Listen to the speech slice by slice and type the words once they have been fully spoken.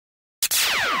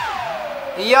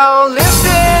Yo,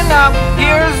 listen up,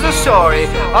 here's the story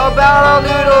about a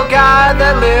little guy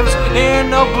that lives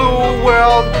in a blue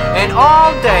world. And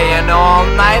all day and all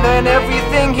night and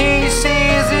everything he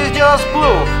sees is just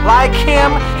blue. Like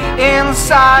him,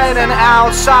 inside and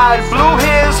outside. Blue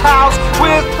his house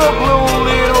with a blue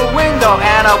little window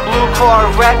and a blue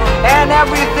Corvette. And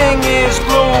everything is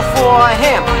blue for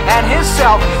him and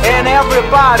himself and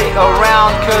everybody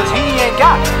around. Cause he ain't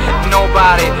got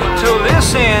nobody to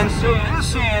listen.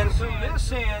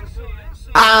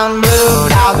 I'm blue,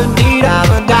 da-ba-dee,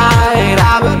 da-ba-die,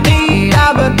 da-ba-dee,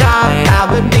 da-ba-die,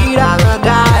 da-ba-dee,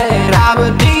 da-ba-die,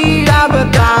 da-ba-dee,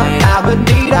 da-ba-die,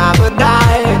 da-ba-dee,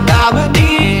 da-ba-die,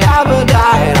 da-ba-dee,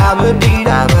 da-ba-die, da-ba-dee,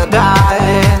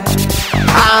 da-ba-die.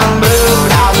 I'm blue,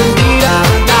 da-ba-dee,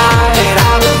 da-ba-die,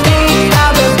 da-ba-dee,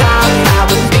 da-ba-die,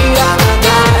 da-ba-dee,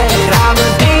 da-ba-die,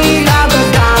 da-ba-dee,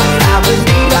 da-ba-die,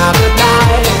 da-ba-dee,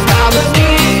 da-ba-die,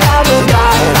 da-ba-dee,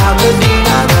 da-ba-die, da-ba-dee,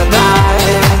 da-ba-die.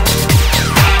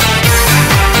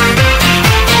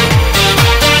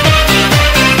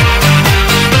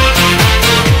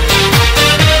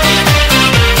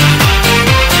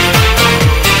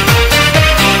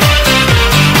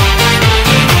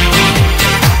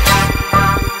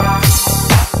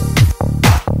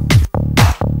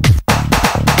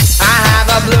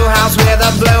 Blue house with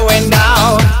a blue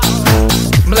window.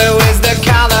 Blue is the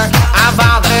color of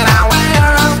all that I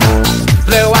wear.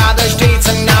 Blue are the streets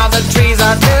and all the trees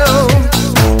are too.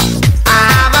 I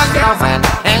have a girlfriend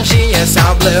and she is so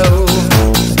blue.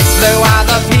 Blue are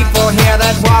the people here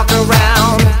that walk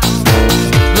around.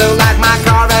 Blue like my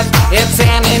Corvette, it's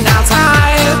in and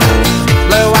outside.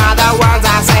 Blue are the words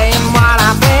I say and what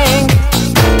I think.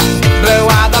 Blue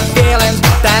are the feelings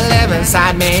that live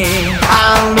inside me.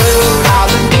 I'm blue.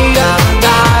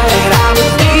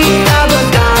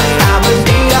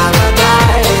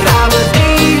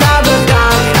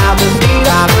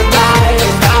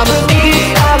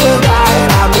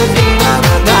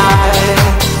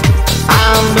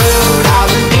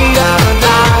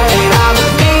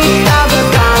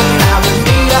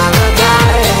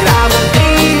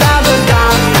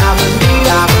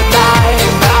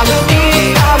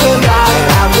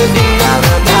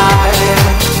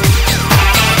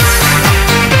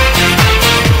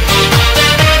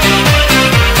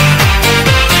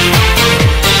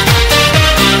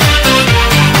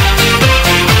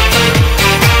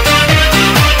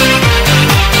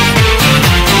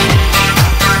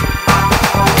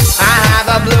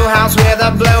 With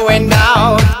a blue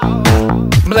window.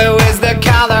 Blue is the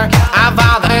color of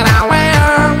all that I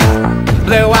wear.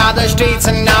 Blue are the streets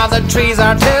and all the trees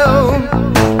are too.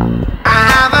 I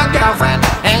have a girlfriend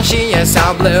and she is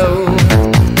so blue.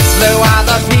 Blue are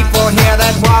the